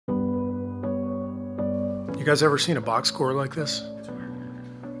You guys ever seen a box score like this?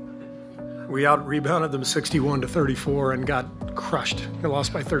 We out-rebounded them 61-34 and got crushed. They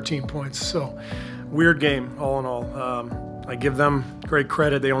lost by 13 points. So, weird game, all in all. I give them great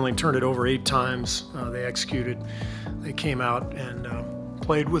credit. They only turned it over 8 times. They executed. They came out and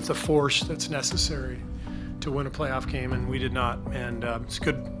played with the force that's necessary to win a playoff game, and we did not. And it's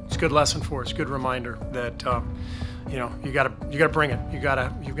a good lesson for us. Good reminder that you know, you gotta bring it. You've got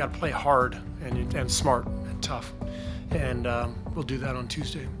to play hard and smart and tough. And we'll do that on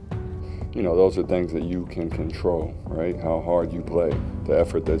Tuesday. You know, those are things that you can control, right? How hard you play, the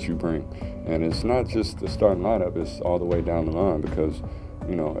effort that you bring. And it's not just the starting lineup, it's all the way down the line because,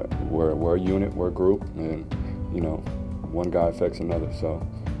 you know, we're a unit, we're a group, and, you know, one guy affects another. So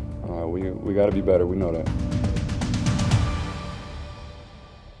we got to be better, we know that.